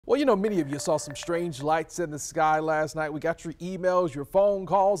Well, you know, many of you saw some strange lights in the sky last night. We got your emails, your phone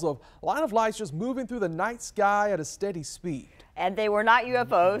calls of a line of lights just moving through the night sky at a steady speed. And they were not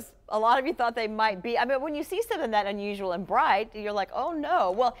UFOs. A lot of you thought they might be. I mean, when you see something that unusual and bright, you're like, oh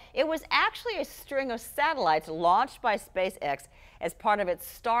no. Well, it was actually a string of satellites launched by SpaceX as part of its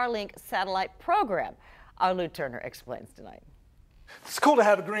Starlink satellite program. Our Lou Turner explains tonight. It's cool to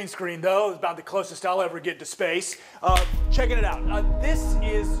have a green screen, though. It's about the closest I'll ever get to space. Checking it out. This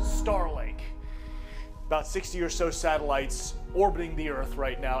is Starlink. About 60 or so satellites orbiting the Earth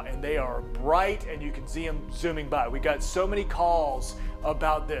right now, and they are bright, and you can see them zooming by. We got so many calls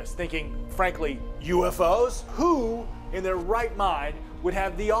about this, thinking, frankly, UFOs? Who in their right mind would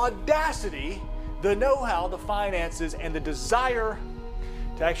have the audacity, the know-how, the finances, and the desire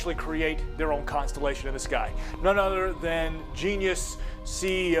to actually create their own constellation in the sky? None other than genius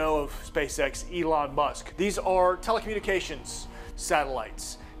CEO of SpaceX, Elon Musk. These are telecommunications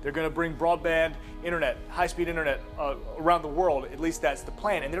satellites. They're going to bring broadband internet, high-speed internet around the world. At least that's the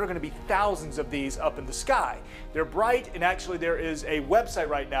plan. And there are going to be thousands of these up in the sky. They're bright, and actually there is a website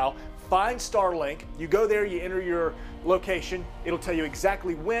right now, Find Starlink. You go there, you enter your location. It'll tell you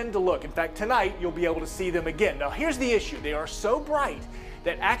exactly when to look. In fact, tonight you'll be able to see them again. Now here's the issue. They are so bright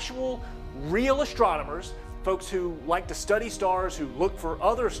that actual real astronomers, folks who like to study stars, who look for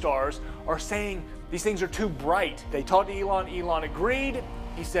other stars, are saying these things are too bright. They talked to Elon. Elon agreed.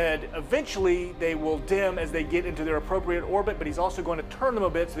 He said eventually they will dim as they get into their appropriate orbit, but he's also going to turn them a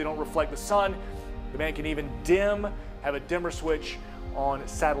bit so they don't reflect the sun. The man can even have a dimmer switch on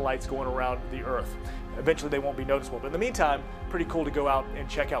satellites going around the Earth. Eventually they won't be noticeable, but in the meantime, pretty cool to go out and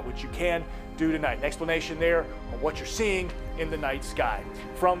check out what you can do tonight. An explanation there on what you're seeing in the night sky.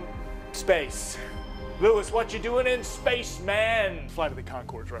 From space, Lewis, what you doing in space, man? Flight of the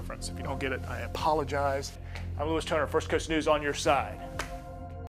Conchords reference. If you don't get it, I apologize. I'm Lewis Turner, First Coast News on your side.